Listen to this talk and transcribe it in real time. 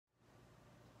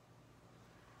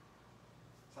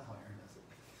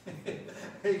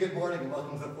Hey, good morning and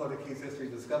welcome to the Florida Keys History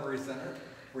Discovery Center.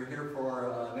 We're here for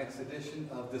our next edition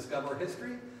of Discover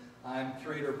History. I'm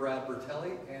Curator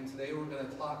Bertelli, and today we're going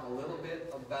to talk a little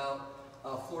bit about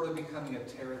Florida becoming a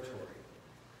territory.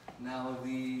 Now,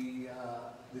 the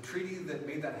treaty that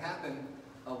made that happen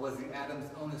was the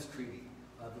Adams-Onis Treaty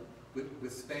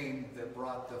with Spain that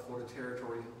brought the Florida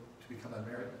Territory to become an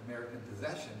American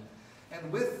possession.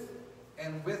 And with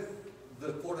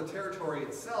the Florida Territory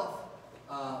itself,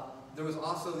 there was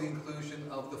also the inclusion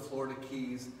of the Florida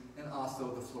Keys and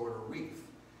also the Florida Reef.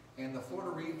 And the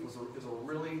Florida Reef was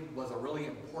a really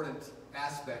important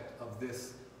aspect of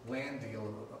this land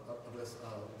deal, of this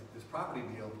property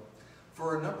deal,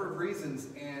 for a number of reasons,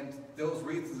 and those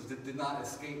reasons did not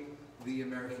escape the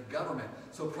American government.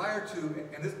 So prior to,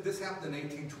 and this happened in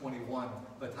 1821,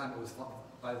 by the time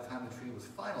the treaty was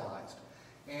finalized,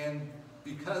 and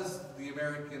because the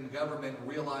American government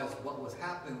realized what was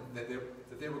happening, that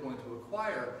they were going to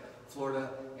acquire Florida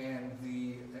and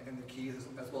the Keys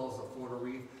as well as the Florida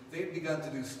Reef, they had begun to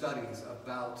do studies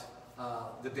about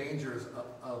the dangers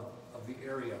of the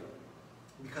area,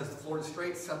 because the Florida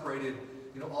Straits separated,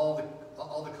 all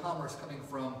the commerce coming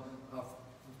from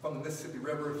the Mississippi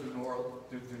River through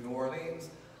New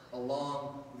Orleans,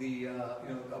 along the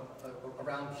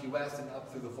around Key West and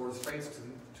up through the Florida Straits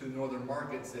to the northern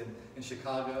markets in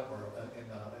Chicago or in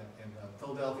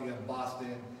Philadelphia and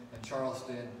Boston and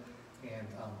Charleston and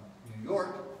New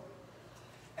York.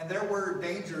 And there were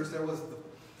dangers. There was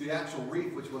the actual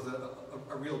reef, which was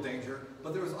a real danger,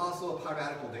 but there was also a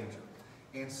piratical danger.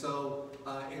 And so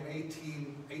in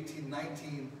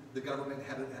 1819, the government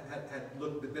had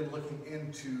been looking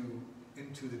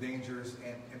into the dangers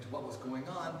and into what was going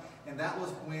on, and that was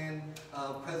when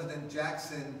President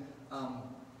Jackson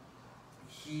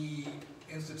he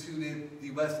instituted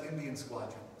the West Indian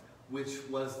Squadron, which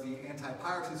was the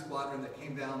anti-piracy squadron that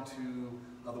came down to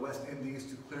the West Indies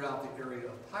to clear out the area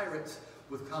of pirates,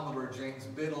 with Commodore James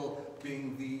Biddle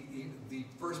being the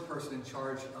first person in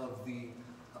charge of the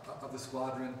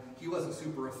squadron. He wasn't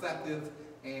super effective,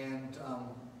 and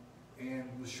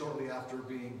was shortly after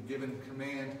being given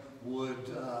command would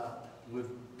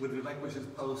relinquish his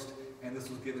post, and this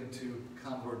was given to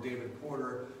Commodore David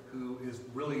Porter, who is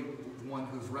really the one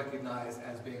who's recognized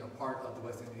as being a part of the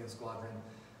West Indian Squadron,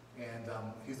 and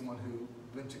he's the one who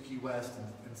went to Key West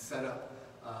and set up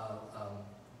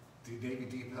the Navy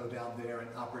depot down there and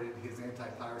operated his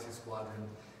anti-piracy squadron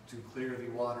to clear the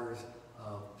waters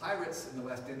of pirates in the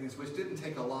West Indies, which didn't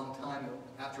take a long time.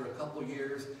 After a couple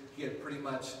years, he had pretty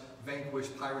much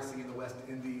vanquished piracy in the West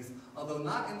Indies, although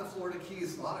not in the Florida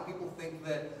Keys. A lot of people think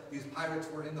that these pirates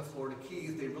were in the Florida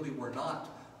Keys. They really were not.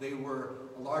 They were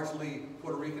largely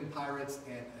Puerto Rican pirates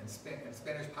and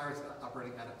Spanish pirates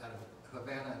operating out of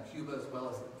Havana and Cuba, as well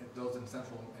as those in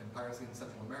piracy in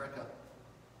Central America.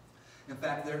 In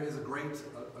fact, there is a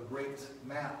great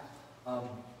map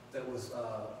that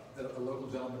a local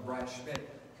gentleman, Brian Schmidt,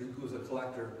 who was a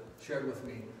collector, shared with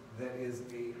me, that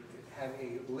had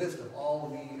a list of all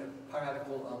the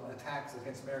piratical attacks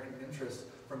against American interests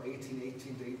from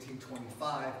 1818 to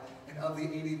 1825, and of the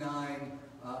 89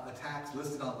 attacks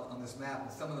listed on this map,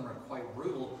 and some of them are quite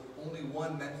brutal, only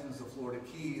one mentions the Florida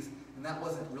Keys, and that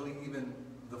wasn't really even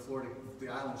the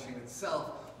island chain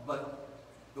itself, but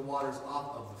the waters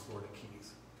off of the Florida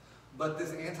Keys. But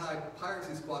this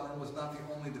anti-piracy squadron was not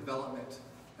the only development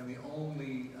and the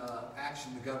only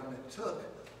action the government took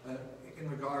in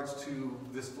regards to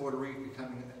this Florida Reef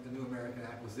becoming a new American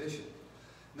acquisition.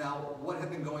 Now, what had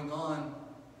been going on,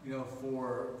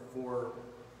 for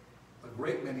a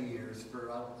great many years, for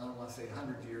I don't want to say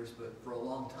 100 years, but for a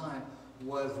long time,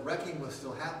 was wrecking was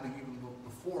still happening even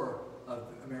before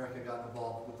America got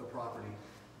involved with the property,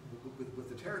 with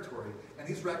the territory. And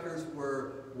these wreckers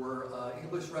were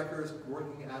English wreckers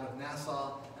working out of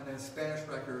Nassau, and then Spanish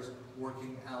wreckers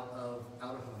working out of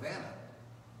Havana.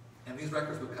 And these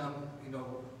wreckers would come,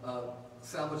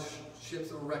 salvage ships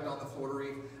that were wrecked on the Florida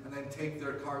Reef, and then take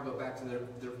their cargo back to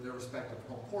their respective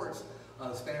home ports.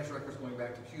 The Spanish wreckers going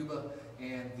back to Cuba,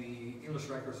 and the English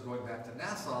wreckers going back to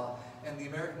Nassau. And the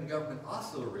American government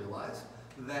also realized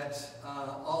that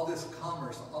all this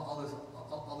commerce,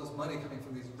 all this money coming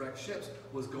from these wrecked ships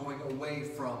was going away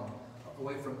from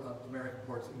American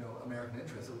ports, American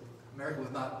interests. America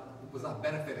was not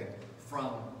benefiting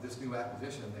from this new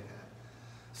acquisition they had.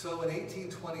 So in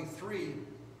 1823,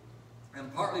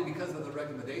 and partly because of the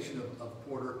recommendation of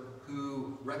Porter,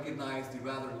 who recognized the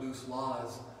rather loose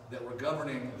laws that were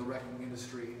governing the wrecking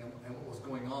industry and what was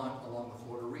going on along the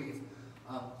Florida Reef,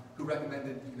 who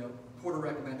recommended, Porter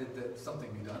recommended that something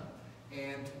be done.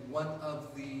 And one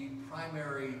of the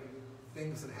primary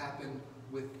things that happened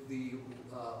the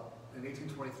in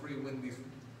 1823 when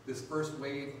this first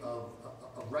wave of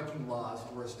wrecking laws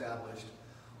were established,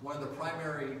 one of the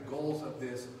primary goals of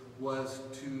this was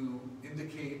to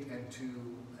indicate and to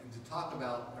talk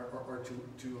about or to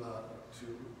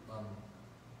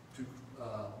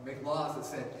make laws that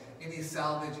said anything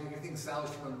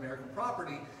salvaged from American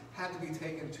property had to be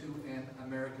taken to an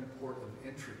American port of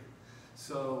entry.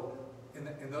 So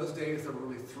in those days there were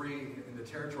really three in the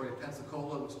territory of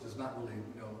Pensacola, which does not really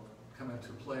come into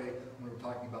play when we're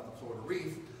talking about the Florida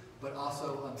Reef, but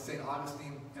also St.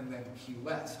 Augustine and then Key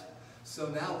West. So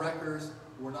now wreckers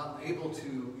were not able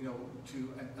to,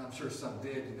 and I'm sure some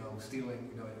did, stealing,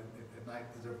 at night,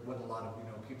 because there wasn't a lot of,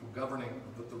 people governing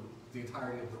the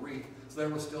entirety of the reef. So there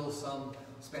was still some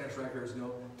Spanish wreckers,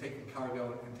 taking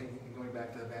cargo and going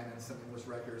back to Havana, and some English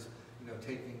wreckers,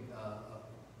 taking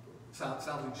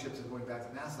salvaging ships and going back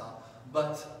to Nassau.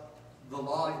 But the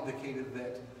law indicated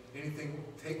that anything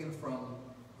taken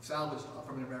salvaged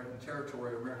from an American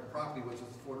territory or American property, which is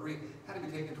the Florida Reef, had to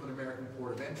be taken to an American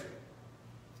port of entry.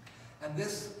 And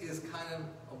this is kind of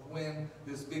when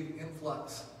this big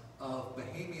influx of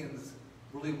Bahamians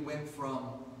really went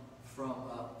from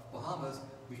Bahamas,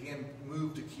 began to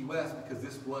move to Key West, because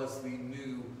this was the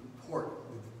new port,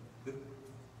 the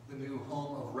new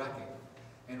home of wrecking.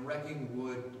 And wrecking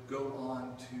would go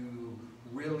on to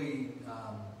really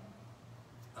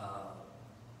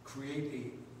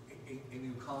create a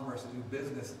new commerce, a new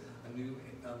business, a new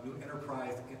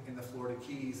enterprise in the Florida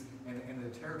Keys and in the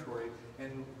territory,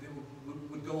 and it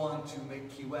would go on to make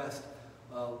Key West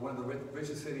one of the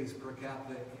richest cities per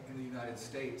capita in the United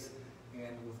States,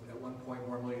 and with at one point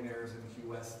more millionaires in Key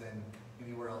West than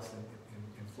anywhere else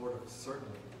in Florida,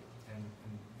 certainly, and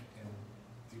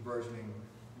the burgeoning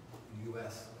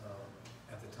U.S.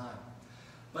 At the time.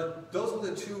 But those were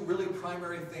the two really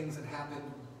primary things that happened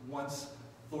once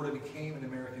Florida became an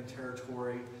American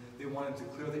territory. They wanted to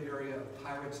clear the area of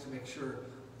pirates to make sure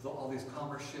all these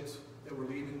commerce ships that were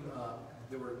leaving,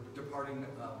 that were departing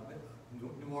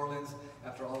New Orleans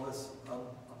after all this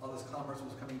commerce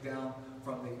was coming down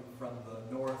from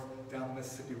the north down the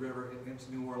Mississippi River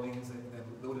into New Orleans, and then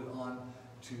loaded on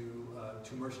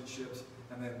to merchant ships,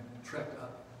 and then trekked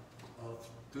up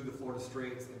through the Florida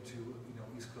Straits into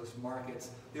East Coast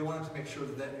markets. They wanted to make sure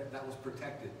that was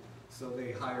protected, so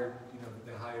they hired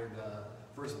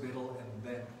first Biddle and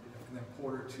then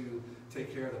Porter to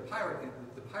take care of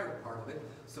the pirate part of it.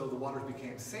 So the waters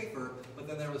became safer, but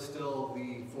then there was still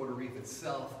the Florida Reef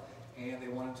itself, and they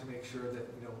wanted to make sure that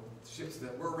ships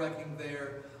that were wrecking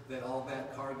there, that all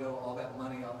that cargo, all that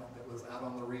money that was out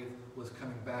on the reef was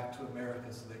coming back to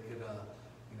America, so they could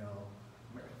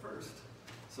America first.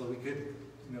 So we could,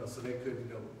 so they could,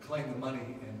 claim the money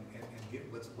and get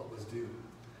what was due.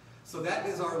 So that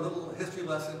is our little history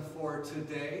lesson for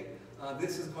today.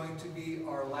 This is going to be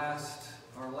our last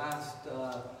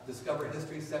Discover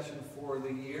History session for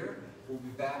the year. We'll be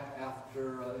back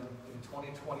after in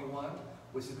 2021,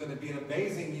 which is going to be an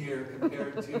amazing year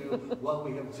compared to what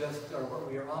we have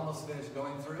what we are almost finished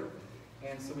going through.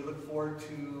 And so we look forward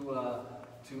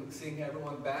to seeing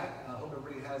everyone back. I hope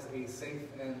everybody has a safe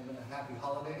and happy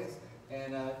holidays.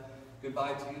 And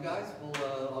goodbye to you guys.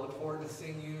 I'll look forward to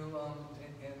seeing you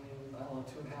in I don't know,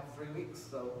 2.5, 3 weeks.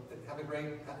 So have a great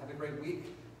week.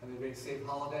 Have a great safe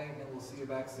holiday, and we'll see you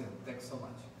back soon. Thanks so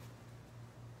much.